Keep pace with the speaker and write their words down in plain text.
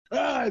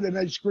And then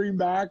they scream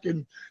back,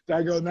 and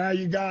I go, now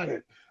you got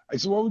it. I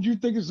said, what would you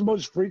think is the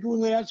most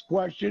frequently asked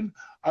question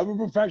of a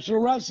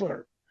professional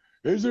wrestler?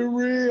 Is it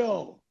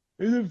real?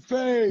 Is it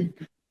fake?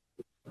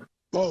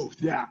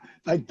 Both, yeah.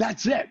 Like,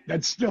 that's it.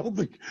 That's still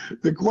the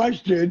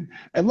question,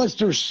 unless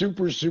they're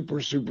super,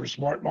 super, super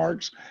smart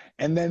marks,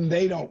 and then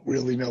they don't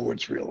really know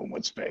what's real and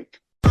what's fake.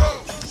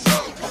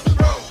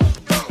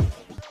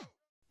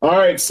 All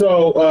right,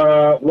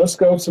 so let's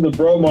go to the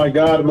Bro My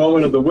God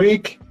moment of the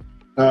week.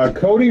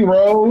 Cody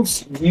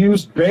Rhodes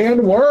used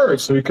banned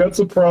words. So he cuts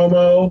a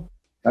promo.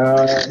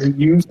 He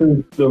used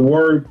the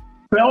word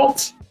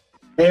belt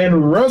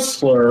and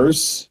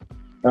wrestlers.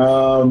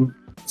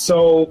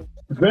 So,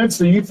 Vince,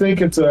 do you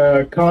think it's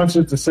a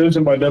conscious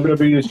decision by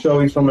WWE to show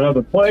he's from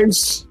another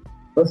place?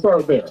 Let's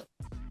start there.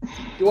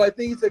 Do I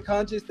think it's a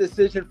conscious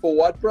decision for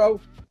what, bro?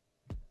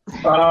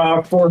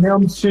 For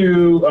him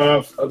to,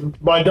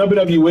 by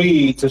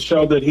WWE, to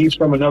show that he's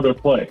from another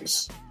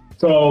place.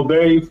 So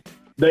they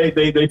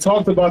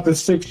talked about the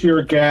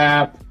 6-year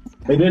gap.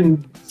 They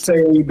didn't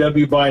say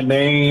AEW by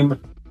name,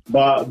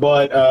 but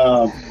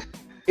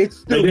it's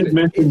stupid. They didn't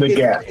mention the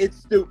gap. It's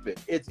stupid.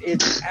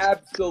 It's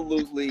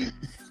absolutely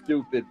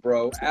stupid,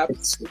 bro.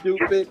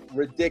 Stupid,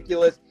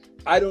 ridiculous.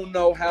 I don't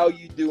know how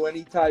you do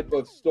any type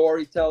of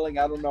storytelling.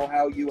 I don't know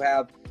how you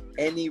have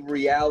any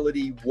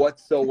reality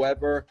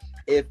whatsoever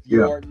if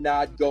you're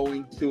not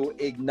going to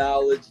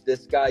acknowledge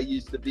this guy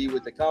used to be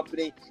with the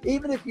company.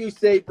 Even if you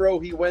say, bro,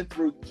 he went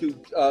through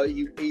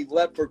he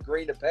left for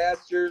greener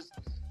pastures.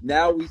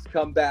 Now he's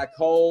come back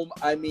home.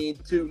 I mean,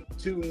 to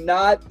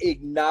not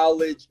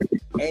acknowledge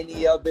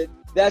any of it,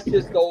 that's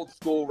just old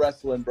school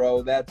wrestling,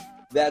 bro.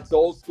 That's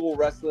old school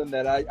wrestling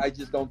that I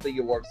just don't think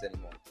it works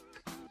anymore.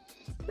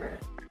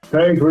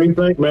 Hey, what do you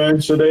think,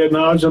 man? Should they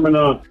acknowledge him or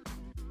not?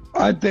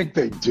 I think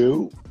they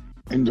do,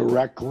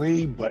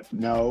 indirectly, but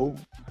no.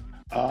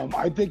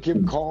 I think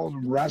him calling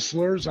them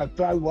wrestlers, I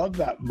love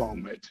that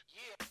moment.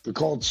 They're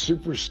called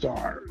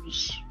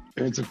superstars.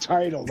 And it's a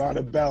title, not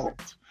a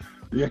belt.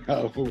 You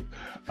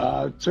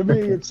know, to me,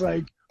 it's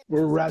like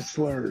we're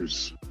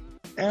wrestlers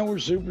and we're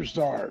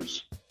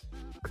superstars.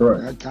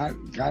 Correct. That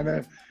kind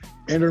of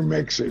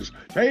intermixes.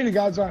 Hey, the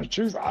God's honest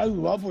truth, I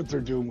love what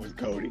they're doing with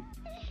Cody.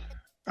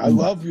 I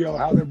love,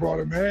 how they brought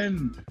him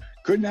in.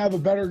 Couldn't have a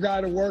better guy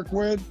to work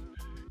with.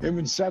 Him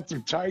and Seth are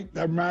tight.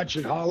 Their match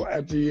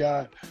at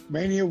the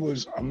Mania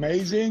was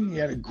amazing. He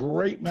had a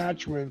great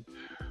match with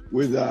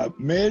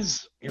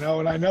Miz,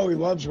 and I know he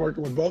loves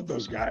working with both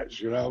those guys,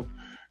 because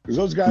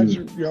those guys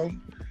are,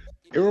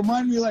 it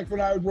reminded me like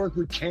when I would work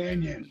with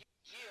Canyon,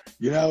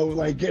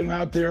 like getting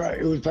out there. I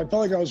felt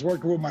like I was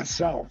working with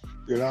myself,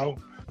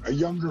 a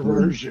younger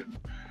version.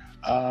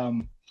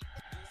 I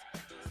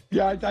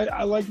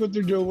like what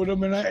they're doing with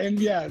him,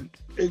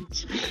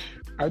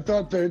 I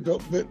thought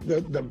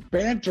the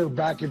banter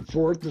back and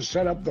forth to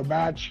set up the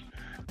match,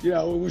 it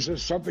was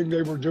just something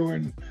they were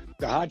doing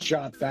to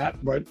hotshot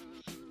that, but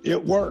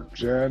it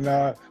worked, and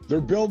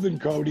they're building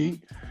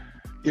Cody,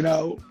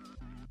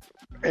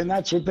 and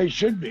that's what they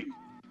should be.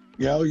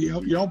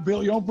 You don't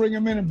bring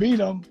him in and beat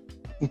him.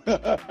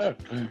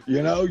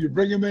 You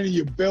bring him in and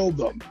you build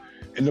them.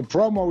 And the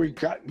promo he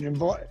cut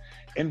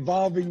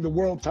involving the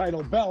world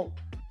title belt,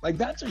 like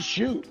that's a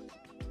shoot.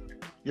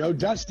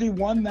 Dusty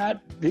won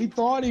that. He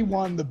thought he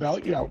won the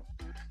belt.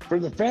 For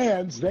the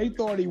fans, they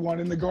thought he won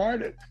in the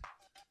Garden.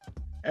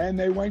 And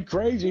they went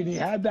crazy, and he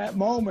had that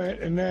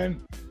moment. And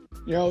then,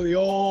 the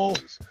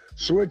old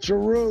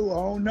switcheroo,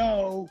 oh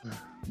no,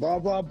 blah,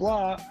 blah,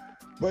 blah.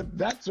 But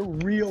that's a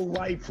real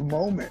life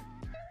moment,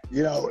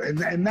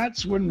 and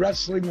that's when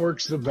wrestling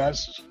works the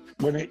best,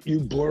 when you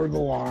blur the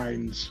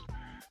lines,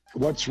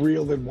 what's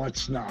real and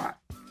what's not.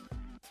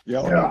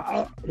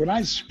 When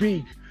I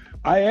speak,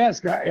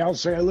 I'll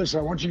say,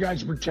 listen, I want you guys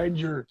to pretend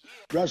you're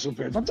wrestling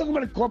fans. I'm talking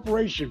about a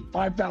corporation,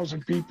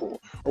 5,000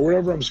 people, or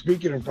whatever I'm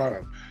speaking in front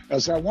of.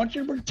 I'll say, I want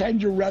you to pretend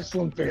you're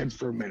wrestling fans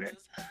for a minute.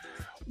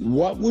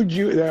 What would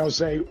you, they'll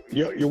say,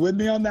 you with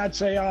me on that?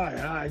 Say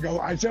aye.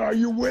 I said, are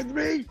you with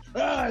me?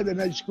 And then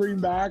they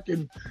scream back,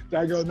 and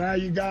I go, now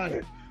you got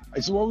it. I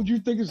said, what would you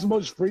think is the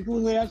most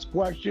frequently asked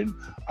question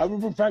of a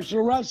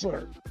professional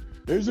wrestler?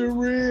 Is it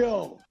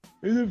real?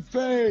 Is it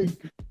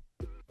fake?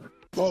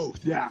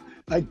 Both, yeah.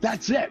 Like,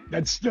 that's it.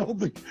 That's still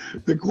the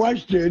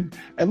question,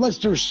 unless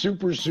they're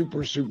super,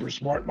 super, super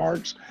smart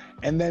marks,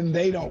 and then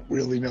they don't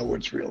really know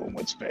what's real and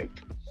what's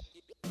fake.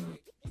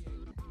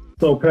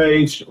 So,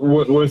 Paige,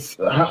 with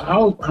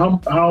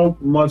how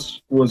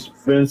much was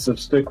Vince a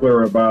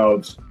stickler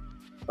about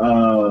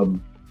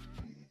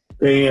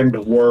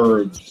banned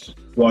words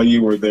while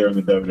you were there in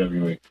the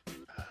WWE?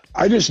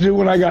 I just knew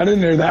when I got in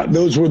there that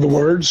those were the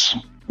words.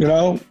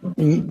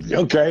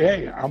 Okay,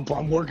 hey,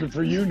 I'm working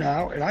for you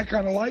now, and I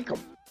kind of like them.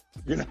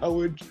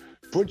 It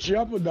puts you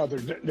up another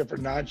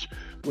different notch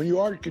when you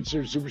are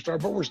considered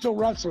superstar, but we're still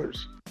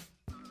wrestlers.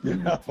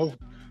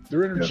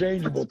 They're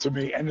interchangeable to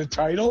me, and the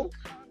title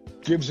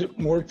gives it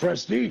more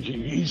prestige.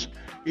 He's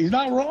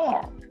not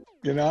wrong,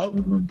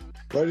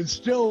 but it's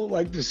still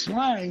like the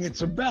slang.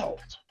 It's a belt,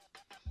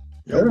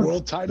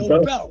 world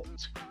title belt.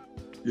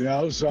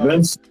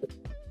 So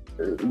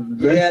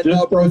Yeah,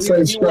 no, bro. Don't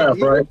say strap,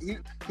 right?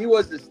 He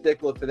was a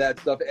stickler for that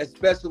stuff,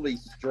 especially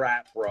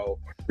strap, bro.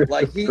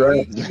 Like he'd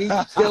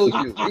kill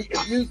you.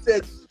 If you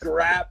said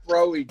strap,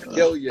 bro, he'd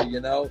kill you.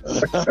 You know.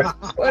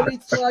 But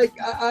it's like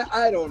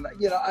I don't know.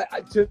 You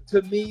know,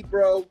 to me,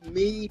 bro,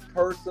 me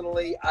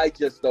personally, I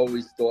just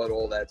always thought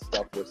all that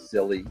stuff was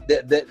silly.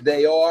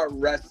 They are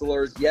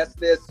wrestlers. Yes,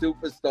 they're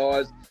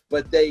superstars,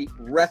 but they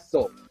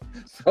wrestle.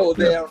 So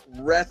they're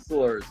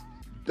wrestlers.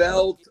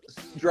 Belt,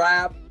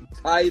 strap,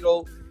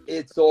 title,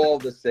 it's all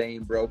the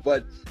same, bro.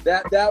 But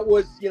that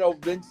was, you know,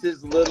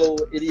 Vince's little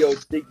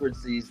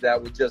idiosyncrasies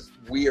that were just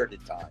weird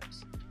at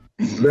times.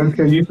 Vince,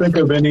 can you think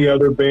of any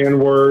other banned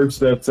words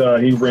that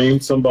he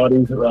reamed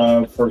somebody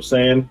for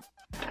saying?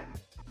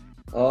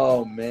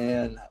 Oh,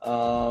 man.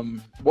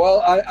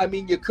 Well, I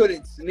mean, you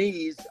couldn't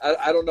sneeze.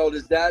 I don't know.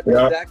 Does that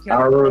count?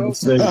 I remember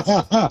sneeze.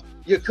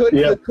 You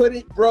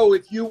couldn't, bro.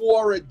 If you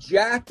wore a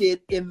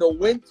jacket in the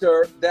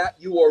winter,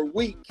 that you were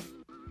weak.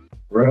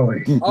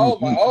 Really?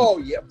 Oh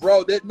yeah,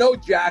 bro. There's no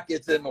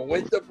jackets in the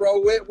winter,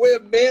 bro. We're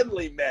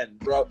manly men,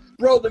 bro.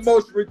 Bro, the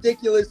most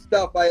ridiculous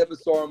stuff I ever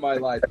saw in my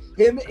life.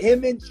 Him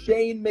and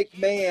Shane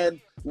McMahon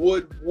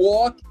would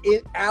walk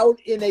out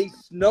in a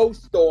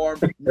snowstorm,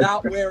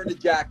 not wearing a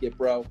jacket,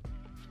 bro.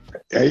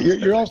 Yeah,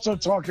 you're also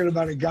talking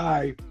about a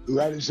guy who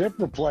had his hip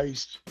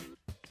replaced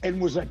and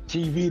was at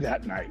TV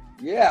that night.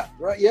 Yeah,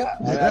 right. Yeah,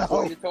 that's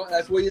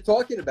what you're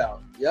talking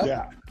about. Yep.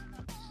 Yeah.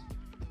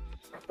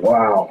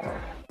 Wow.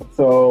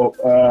 So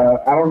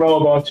I don't know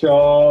about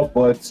y'all,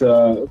 but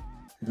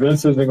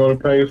Vince isn't going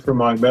to pay for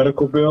my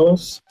medical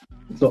bills,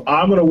 so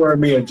I'm going to wear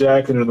me a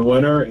jacket in the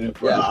winter. And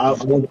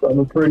I'm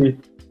a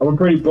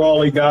pretty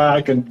brawly guy.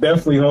 I can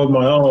definitely hold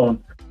my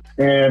own.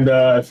 And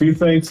if he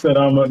thinks that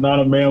I'm not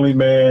a manly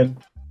man,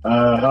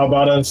 how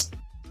about us,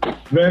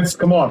 Vince?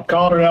 Come on,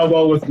 collar and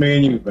elbow with me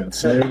and you,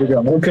 Vince. Here we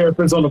go. I don't care if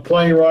it's on the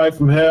plane ride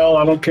from hell.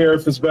 I don't care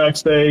if it's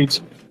backstage.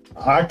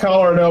 I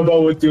collar and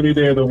elbow with you any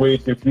day of the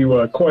week if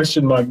you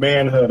question my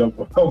manhood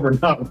over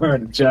not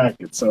wearing a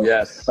jacket. So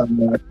yes,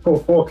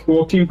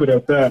 we'll keep it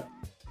at that.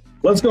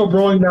 Let's go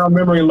brewing down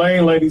memory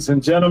lane, ladies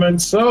and gentlemen.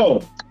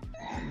 So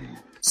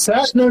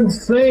Satnam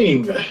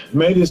Singh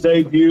made his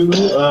debut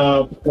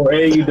for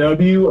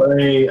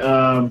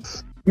AEW.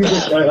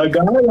 He's a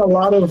guy a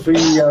lot of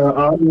the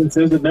audience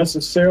isn't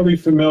necessarily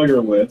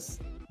familiar with.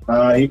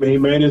 He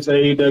made his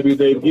AEW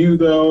debut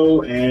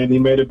though, and he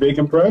made a big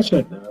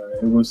impression.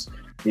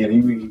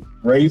 He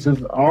raised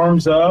his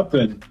arms up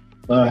and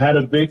had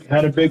a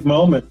big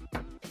moment.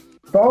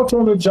 Thoughts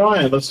on the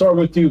Giant? Let's start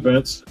with you,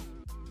 Vince.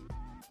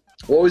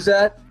 What was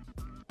that?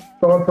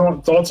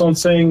 Thoughts on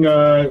Singh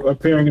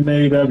appearing in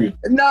AEW?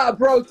 Nah,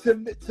 bro. To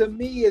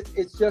me,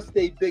 it's just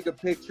a bigger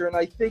picture, and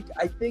I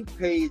think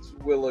Paige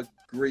will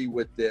agree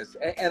with this.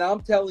 And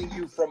I'm telling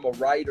you from a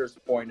writer's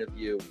point of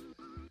view.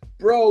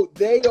 Bro,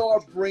 they are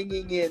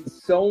bringing in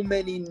so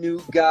many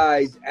new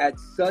guys at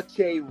such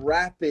a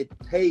rapid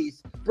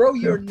pace. Bro,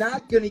 you're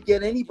not going to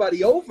get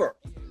anybody over.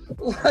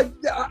 Like,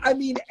 I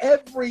mean,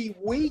 every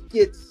week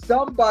it's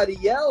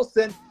somebody else.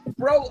 And,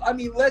 bro, I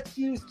mean, let's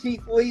use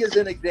Keith Lee as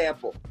an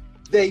example.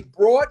 They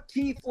brought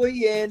Keith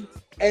Lee in,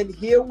 and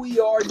here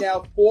we are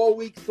now 4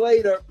 weeks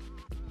later.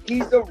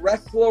 He's a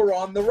wrestler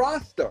on the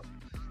roster.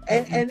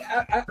 And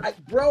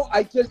bro,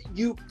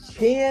 you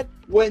can't,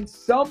 when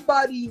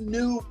somebody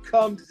new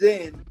comes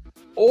in,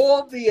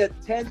 all the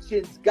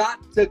attention's got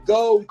to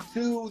go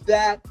to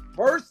that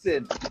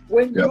person.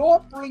 When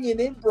you're bringing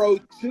in, bro,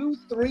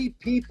 2-3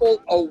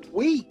 people a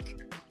week,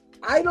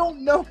 I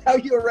don't know how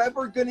you're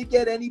ever going to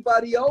get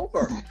anybody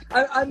over.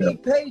 I mean,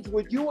 Paige,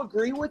 would you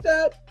agree with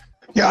that?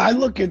 Yeah,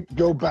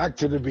 go back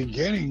to the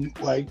beginning,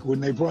 like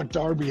when they brought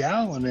Darby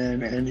Allin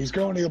in and he's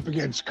going up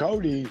against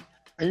Cody.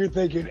 And you're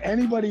thinking,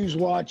 anybody who's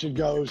watching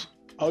goes,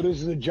 oh,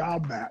 this is a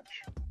job match.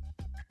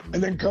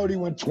 And then Cody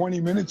went 20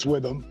 minutes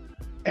with him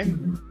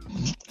and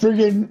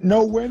friggin'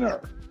 no winner.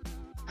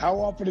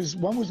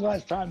 When was the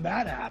last time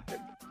that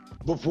happened?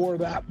 Before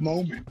that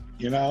moment,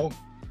 you know?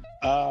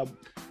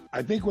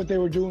 I think what they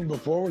were doing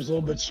before was a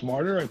little bit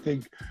smarter. I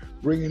think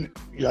bringing,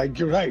 like,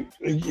 you're right.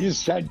 You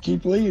just had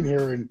Keith Lee in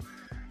here and,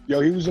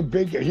 he's the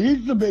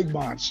big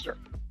monster.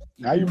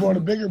 Now you brought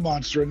a bigger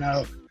monster.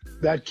 Now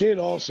that kid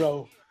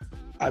also,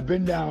 I've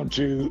been down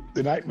to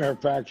the Nightmare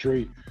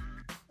Factory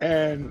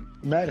and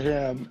met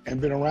him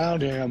and been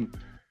around him.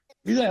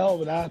 He's a hell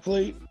of an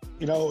athlete,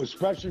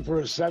 especially for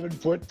a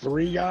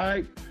 7'3"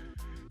 guy.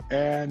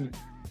 And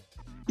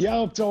you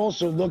have to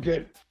also look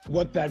at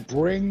what that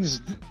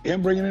brings,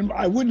 him bringing him.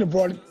 I wouldn't have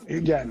brought it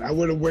again. I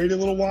would have waited a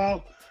little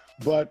while,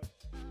 but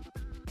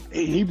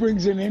he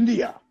brings in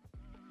India.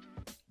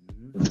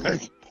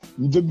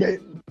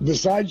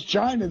 Besides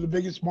China, the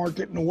biggest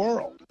market in the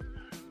world.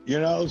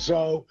 And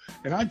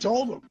I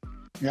told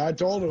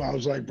him, I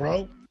was like,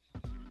 bro,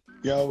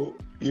 you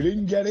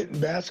didn't get it in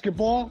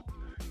basketball.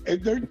 I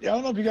don't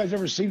know if you guys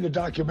ever seen the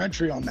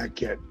documentary on that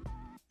kid.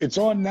 It's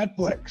on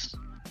Netflix,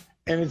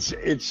 and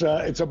it's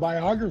a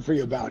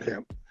biography about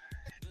him.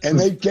 And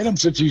they get him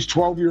since he's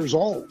 12 years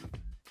old,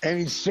 and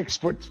he's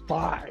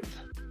 6'5".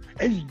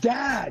 His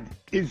dad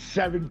is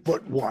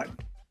 7'1".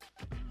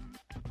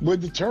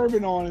 with the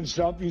turban on and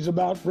stuff, he's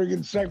about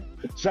friggin'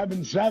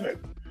 7'7".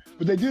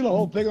 But they do the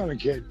whole thing on the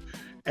kid.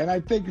 And I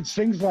think it's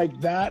things like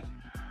that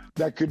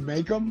that could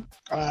make him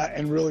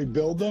and really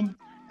build them.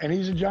 And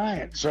he's a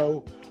giant.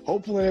 So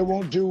hopefully they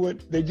won't do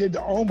what they did to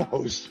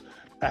Omos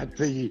at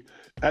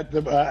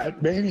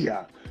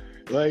Mania.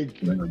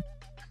 Like,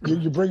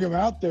 you bring him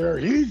out there,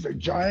 he's a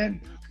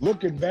giant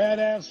looking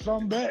badass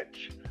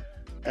bitch.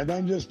 And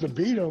then just to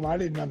beat him, I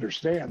didn't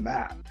understand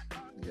that.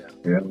 Yeah.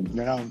 You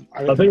know,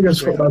 I think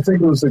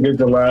it was to get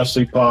the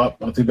Lashley pop.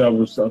 I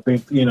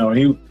think, you know,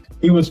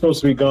 he was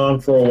supposed to be gone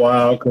for a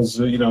while because,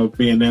 you know,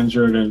 being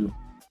injured, and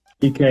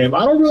he came.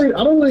 I don't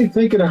really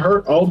think it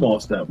hurt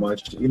Omos that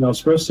much, you know,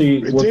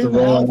 especially with the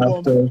Raw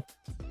after.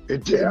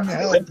 It didn't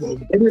help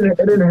him. It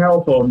didn't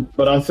help him,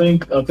 but I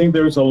think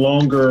there's a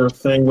longer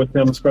thing with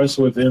him,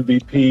 especially with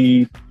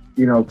MVP,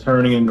 you know,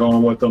 turning and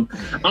going with them.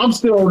 I'm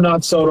still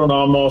not sold on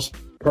Omos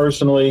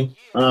personally,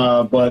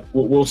 but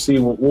we'll see.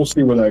 We'll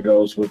see where that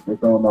goes with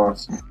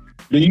Omos.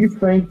 Do you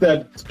think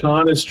that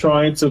Khan is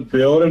trying to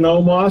build an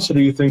Omos, or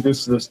do you think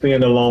this is a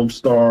standalone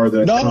star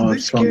that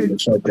Khan's trying to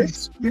show?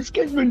 This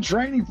kid's been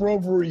training for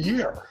over a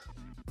year.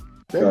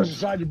 They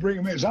decided to bring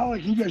him in. It's not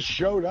like he just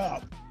showed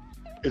up.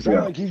 It's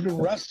not like he's been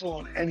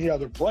wrestling any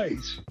other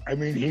place. I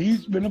mean,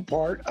 he's been a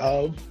part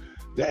of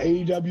the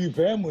AEW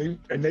family,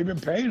 and they've been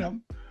paying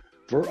him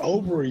for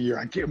over a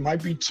year. It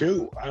might be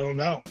 2. I don't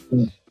know.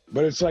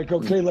 But it's like,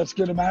 okay, let's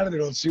get him out of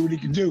there. Let's see what he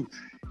can do.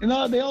 You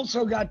know, they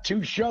also got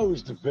 2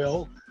 shows to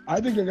fill.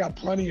 I think they got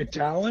plenty of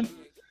talent,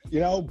 you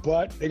know,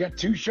 but they got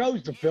 2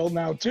 shows to fill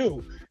now,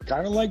 too.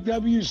 Kind of like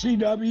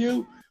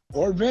WCW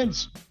or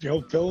Vince, you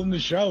know, filling the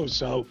shows.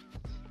 So,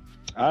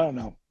 I don't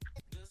know.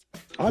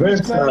 I'm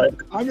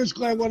just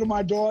glad one of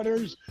my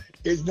daughters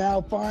is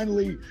now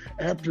finally,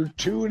 after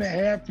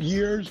 2.5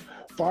 years,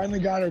 finally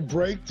got her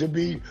break to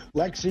be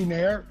Lexi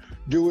Nair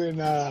doing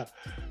the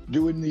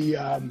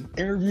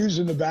interviews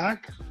in the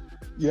back.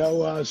 You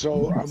know,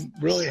 so I'm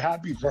really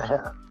happy for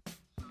her.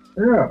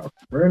 Yeah,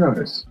 very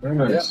nice, very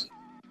nice.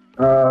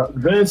 Yeah.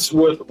 Vince,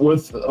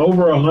 with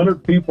over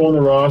 100 people on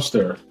the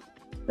roster,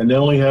 and they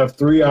only have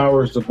 3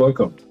 hours to book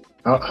them,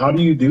 how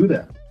do you do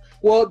that?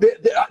 Well,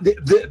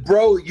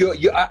 bro,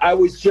 I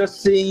was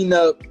just seeing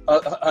a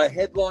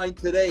headline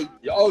today.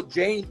 Oh,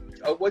 Jade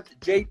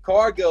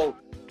Cargill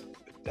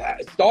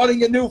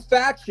starting a new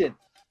faction.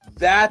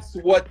 That's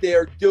what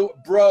they're doing,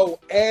 bro.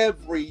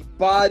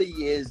 Everybody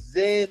is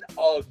in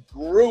a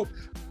group.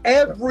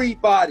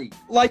 Everybody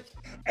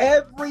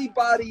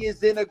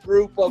is in a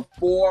group of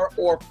 4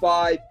 or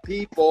 5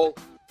 people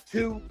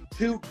to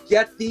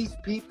get these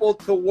people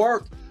to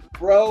work,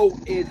 bro.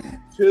 It's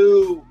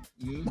too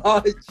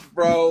much,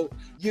 bro.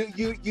 You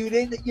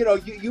didn't, you know,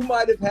 you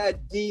might have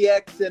had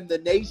DX and the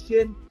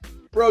Nation,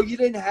 bro. You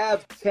didn't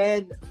have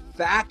 10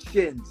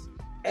 factions.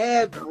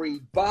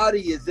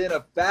 Everybody is in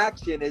a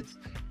faction.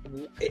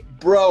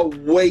 Bro,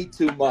 way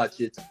too much.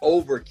 It's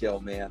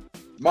overkill, man.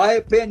 My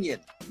opinion,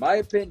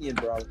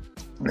 bro.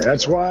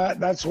 That's why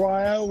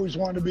I always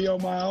wanted to be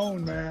on my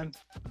own, man.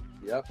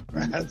 Yep.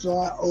 That's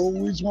why I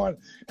always want.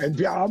 And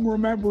I'm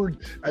remembered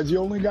as the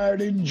only guy who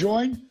didn't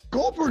join.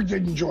 Goldberg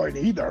didn't join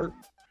either.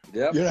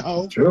 Yep. You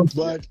know, true.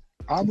 But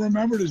I'm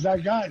remembered as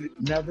that guy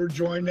that never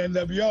joined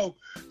NWO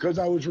because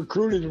I was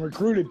recruited,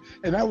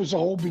 and that was the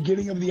whole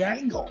beginning of the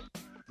angle.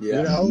 Yeah.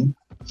 You know,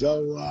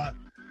 so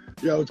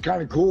you know, it's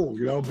kind of cool,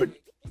 you know, but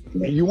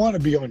you want to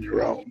be on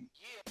your own.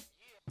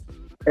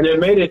 And it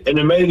made it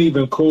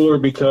even cooler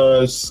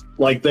because,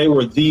 like, they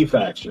were the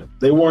faction.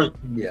 They weren't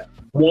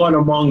one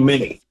among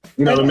many.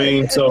 You know what I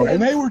mean?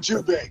 And they were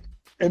too big.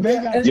 And they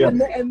got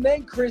and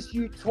then, Chris,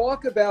 you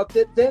talk about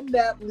that. Then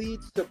that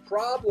leads to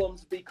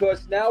problems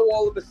because now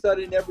all of a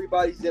sudden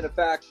everybody's in a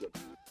faction.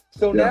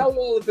 So now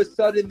all of a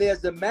sudden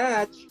there's a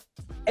match,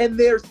 and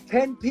there's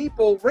 10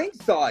 people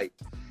ringside.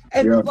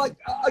 And like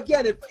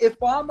again,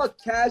 if I'm a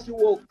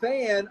casual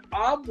fan,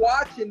 I'm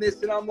watching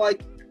this and I'm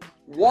like,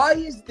 why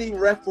is the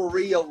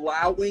referee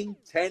allowing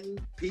 10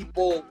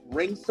 people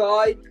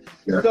ringside?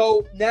 Yeah.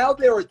 So now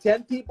there are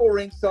 10 people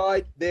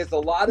ringside. There's a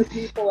lot of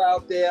people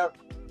out there.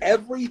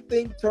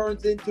 Everything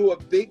turns into a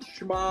big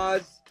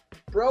schmoz.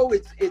 Bro,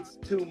 it's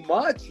too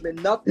much, man.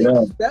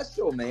 Nothing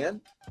special, man.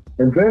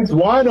 And Vince,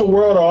 why in the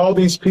world are all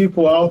these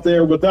people out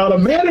there without a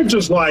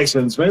manager's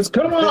license, Vince?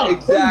 Come on.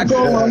 Exactly.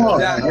 What's going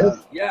on?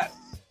 Yes.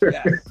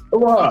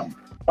 Come on.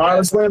 All right,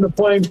 let's land the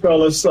plane,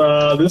 fellas.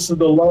 This is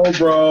the low,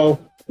 bro.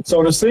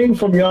 So the scene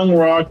from Young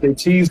Rock, they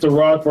teased The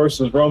Rock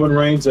versus Roman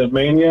Reigns at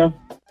Mania.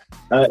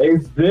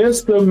 Is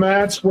this the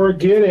match we're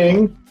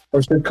getting,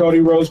 or should Cody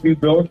Rhodes be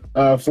built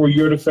for a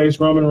year to face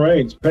Roman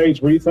Reigns?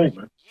 Paige, what do you think,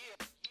 man?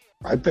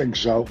 I think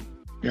so.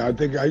 I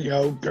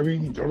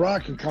mean, The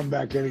Rock can come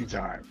back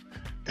anytime.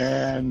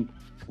 And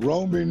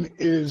Roman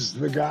is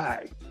the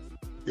guy,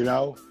 you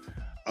know?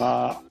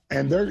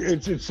 And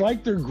it's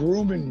like they're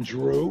grooming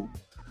Drew,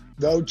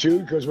 though, too,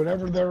 because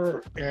whenever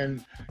they're,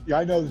 and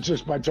I know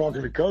just by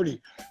talking to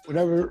Cody,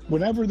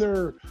 whenever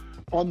they're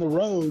on the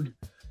road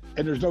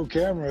and there's no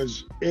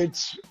cameras,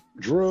 it's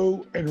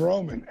Drew and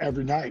Roman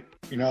every night,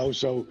 you know,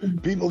 so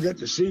people get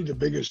to see the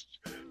biggest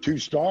two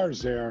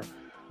stars there.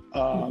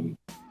 Yeah,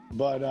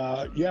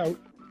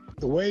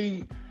 the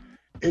way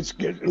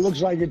it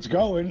looks like it's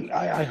going,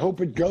 I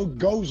hope it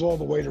goes all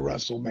the way to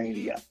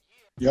WrestleMania.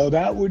 You know,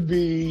 that would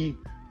be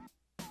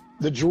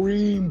the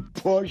dream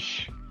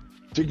push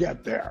to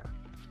get there,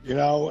 you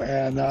know,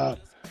 and I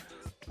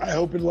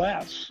hope it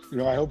lasts. You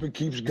know, I hope it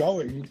keeps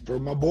going for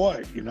my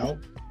boy, you know.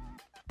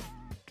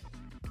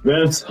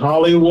 Vince,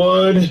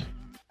 Hollywood,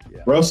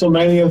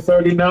 WrestleMania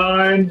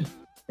 39.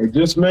 It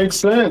just makes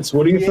sense.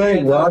 What do you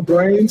think, Rock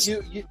Reigns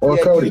or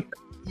Cody?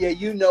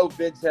 You know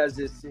Vince has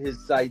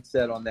his sights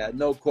set on that.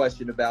 No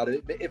question about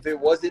it. If it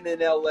wasn't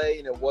in L.A.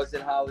 and it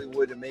wasn't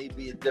Hollywood, it may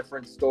be a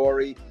different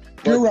story.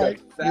 You're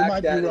right. The You fact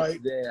might that be it's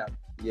right. there,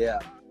 yeah.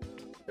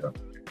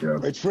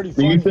 It's pretty Do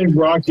funny. you think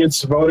Rock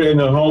gets voted in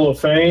the Hall of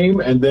Fame,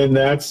 and then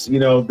that's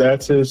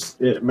his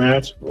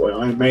match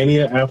on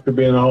Mania after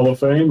being in the Hall of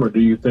Fame, or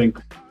do you think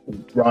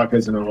Rock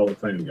isn't in the Hall of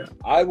Fame yet?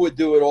 I would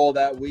do it all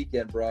that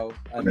weekend, bro.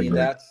 I mean,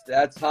 agree.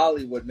 that's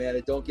Hollywood, man.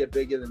 It don't get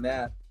bigger than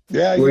that.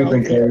 Yeah, What you do know,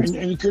 you think,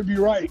 and you could be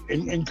right.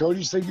 And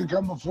Cody's thing could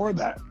come before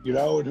that, you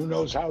know, and who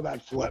knows how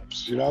that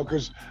flips, you know,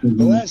 because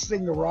the last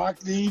thing The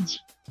Rock needs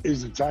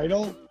is the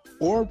title,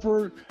 or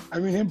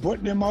him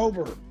putting him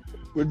over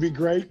would be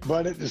great.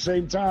 But at the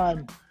same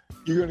time,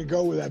 you're going to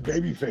go with that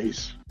baby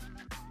face,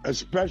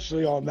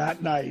 especially on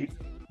that night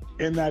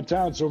in that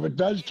town. So if it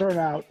does turn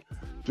out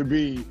to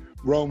be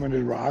Roman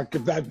and Rock,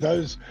 if that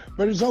does,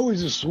 but there's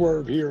always a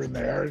swerve here and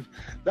there.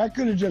 That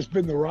could have just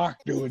been The Rock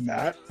doing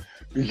that,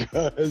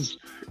 because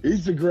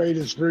he's the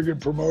greatest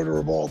friggin' promoter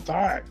of all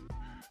time.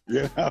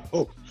 You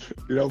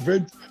know,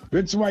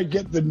 Vince might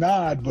get the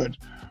nod, but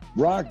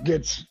Rock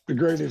gets the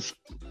greatest,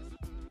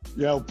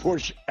 you know,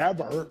 push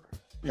ever.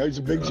 You know,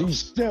 he's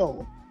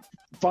still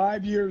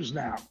 5 years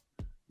now,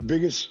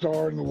 biggest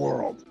star in the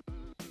world.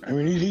 I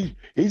mean,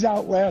 he's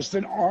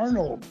outlasting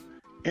Arnold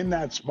in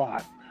that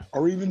spot,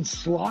 or even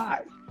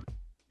Sly.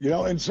 You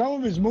know, and some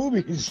of his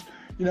movies,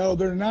 you know,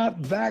 they're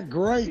not that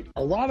great.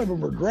 A lot of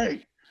them are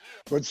great.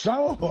 But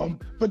some of them,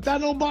 but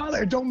that don't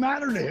bother. It don't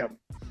matter to him.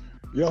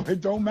 You know,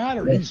 it don't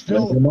matter. He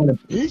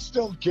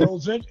still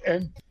kills it,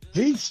 and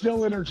he's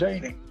still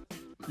entertaining.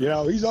 You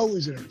know, he's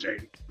always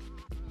entertaining.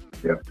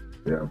 Yeah.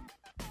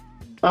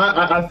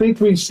 I think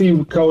we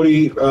see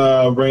Cody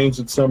Reigns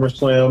at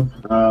SummerSlam.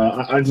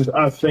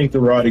 I think the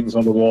writing's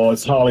on the wall.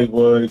 It's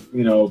Hollywood.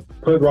 You know,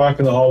 put Rock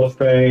in the Hall of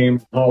Fame.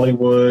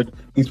 Hollywood.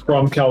 He's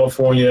from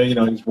California. You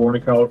know, he's born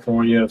in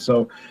California,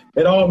 so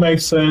it all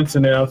makes sense.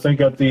 And then I think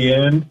at the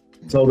end,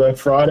 so that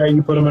Friday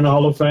you put him in the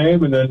Hall of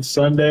Fame, and then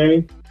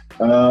Sunday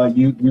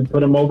you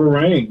put him over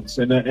Reigns,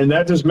 and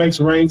that just makes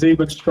Reigns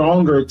even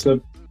stronger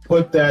to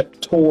put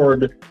that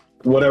toward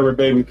whatever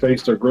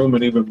babyface they're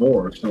grooming even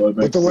more. So it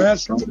makes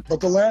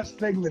But the last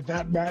thing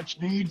that match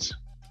needs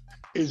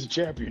is a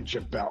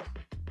championship belt.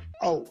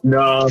 Oh,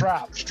 no,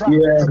 strap,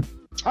 yeah,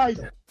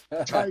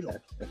 title.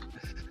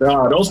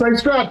 No, don't say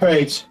strap,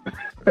 Paige.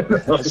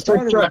 Don't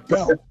say strap.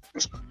 Belt.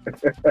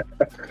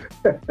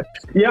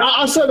 Yeah,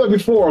 I said that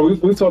before.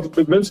 We talked.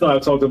 Vince and I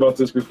have talked about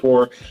this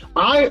before.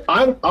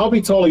 I'll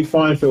be totally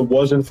fine if it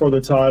wasn't for the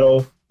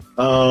title.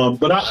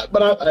 But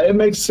it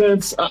makes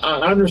sense.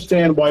 I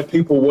understand why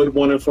people would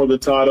want it for the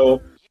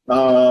title,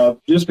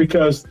 just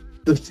because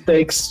the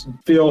stakes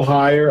feel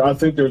higher. I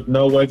think there's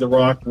no way The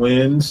Rock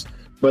wins,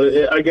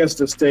 but I guess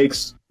the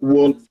stakes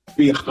will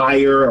be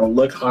higher or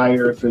look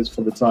higher if it's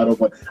for the title.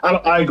 But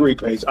I agree,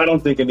 Paige. I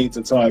don't think it needs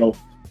a title,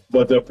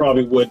 but they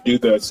probably would do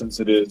that since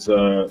it is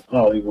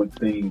Hollywood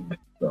themed.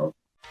 So.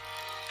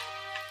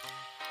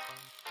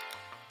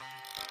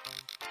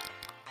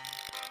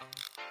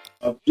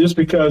 Just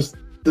because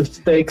the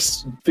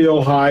stakes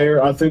feel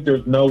higher, I think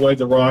there's no way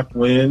The Rock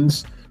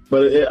wins,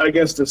 but I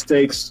guess the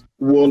stakes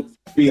will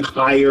be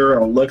higher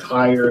or look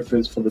higher if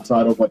it's for the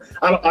title. But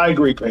I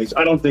agree, Paige.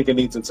 I don't think it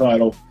needs a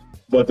title,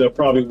 but they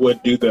probably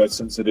would do that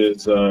since it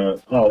is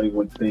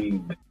Hollywood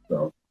themed.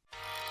 So.